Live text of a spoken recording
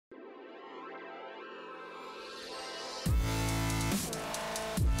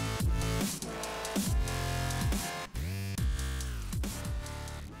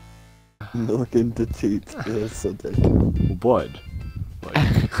Milk into teeth. Yeah, it's so dick. Bud. Like,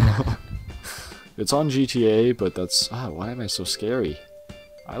 it's on GTA, but that's... why am I so scary?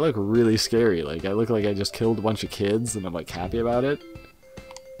 I look really scary. Like, I look like I just killed a bunch of kids, and I'm, like, happy about it.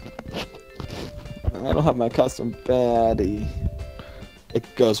 I don't have my custom baddie. It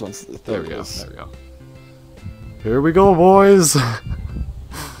goes once the There we go, goes. there we go. Here we go, boys!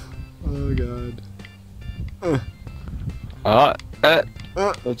 Oh, God. Oh,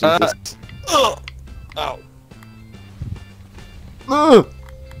 Jesus. Ow. Uh,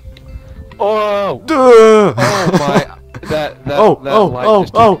 Oh! duh. Oh my! That Oh, that oh, light oh,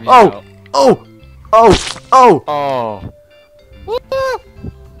 just took oh, me oh. out. Oh! Oh! Oh! Oh!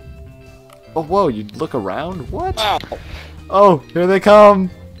 Oh, whoa, you look around? What? Ow. Oh, here they come!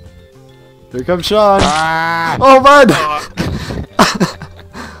 Here comes Sean! Ah! Oh, bud!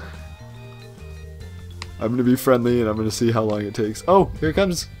 I'm gonna be friendly and I'm gonna see how long it takes. Oh, here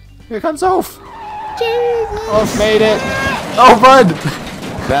comes Oph! Oph made it! Oh, bud!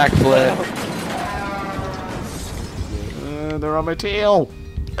 Backflip. They're on my tail!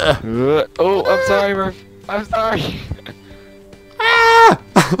 Oh, I'm sorry, Murph. I'm sorry. Ah!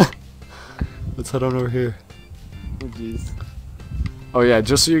 Let's head on over here. Oh, jeez. Oh yeah,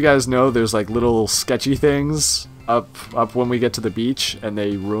 just so you guys know, there's like little sketchy things up when we get to the beach, and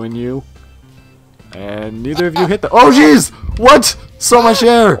they ruin you. And neither of you hit the— Oh jeez! What? So much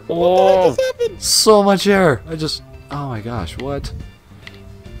air! Oh! So much air! Oh my gosh, what?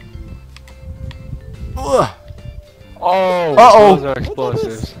 Ugh. Oh! Uh-oh. Those are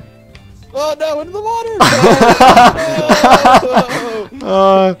explosives. Oh no, into the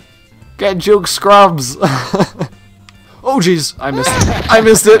water! Get juke scrubs! Oh jeez, I missed it. I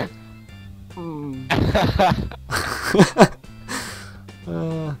missed it!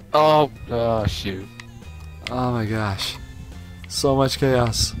 Oh! Oh shoot! Oh my gosh. So much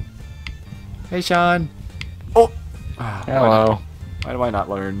chaos. Hey Sean! Oh! Ah, Hello. Why do I not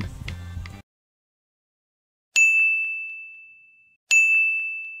learn?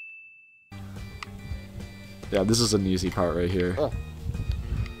 Yeah, this is an easy part right here. Oh.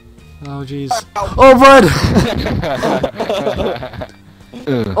 Oh jeez. Oh bud!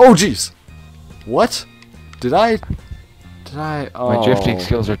 Oh jeez! What? Did I? Oh. My drifting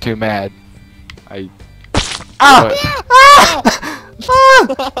skills are too mad. Ah! What?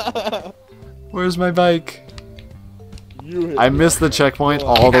 Ah! Where's my bike? You hit I me. missed the checkpoint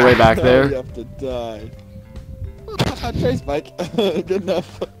all the way back You there. have to die. Trace bike. Good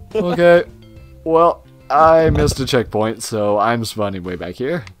enough. Okay. Well, I missed a checkpoint, so I'm spawning way back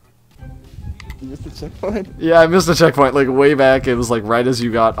here. You missed the checkpoint? Yeah, I missed a checkpoint like way back. It was like right as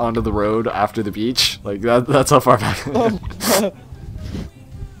you got onto the road after the beach. Like that's how far back.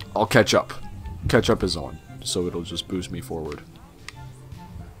 I'll catch up. Catch up is on, so it'll just boost me forward.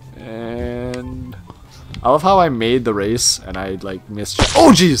 And I love how I made the race and I like missed.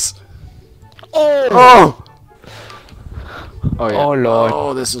 Oh jeez! Oh! Oh yeah. Oh, Lord.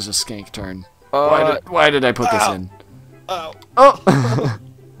 Oh, this is a skank turn. Why did I put this in? Ow. Oh!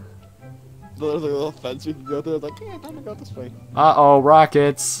 There's like a little fence you can go through. Like, yeah, time to go this way. Uh-oh,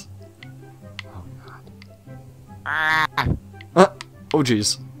 rockets. Oh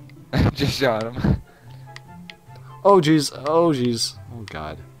jeez. Just shot him. Oh jeez. Oh jeez. Oh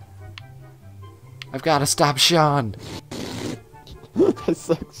god. I've got to stop Sean. I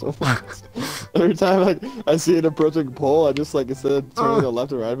suck so much. Every time like I see an approaching pole, I just like instead of turning to the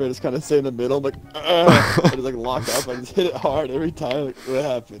left or right, I just kind of stay in the middle. I'm like, I just like lock up. I just hit it hard every time. Like, what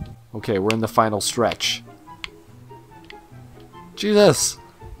happened? Okay, we're in the final stretch. Jesus.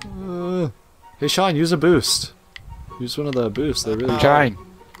 Hey Sean, use a boost. Use one of the boosts. They're really Trying.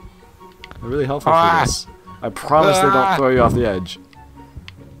 They're really helpful for this. I promise they don't throw you off the edge.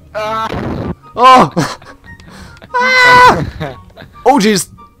 Oh! Ah! Oh jeez!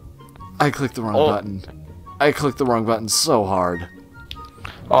 I clicked the wrong button. I clicked the wrong button so hard.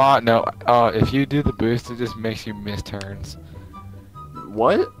 Oh no! If you do the boost, it just makes you miss turns.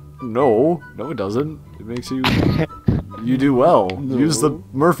 What? No, no, it doesn't. It makes you. You do well. No. Use the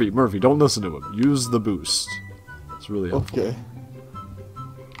Murphy. Don't listen to him. Use the boost. It's really helpful. Okay.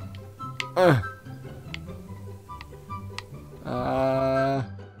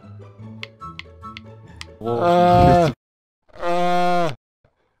 Whoa.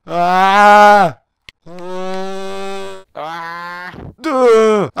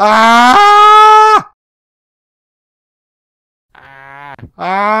 Duh!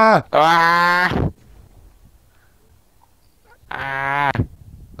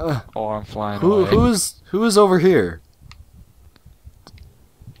 Oh, I'm flying away. Who is over here?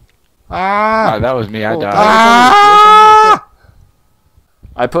 Ah, that was me. I died.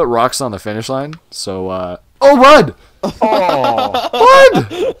 I put rocks on the finish line, so oh, run! Oh. Run!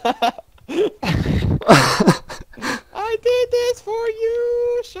 I did this for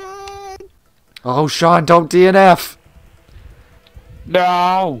you, Sean. Oh, Sean, don't DNF.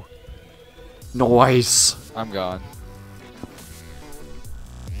 No. Nice. I'm gone.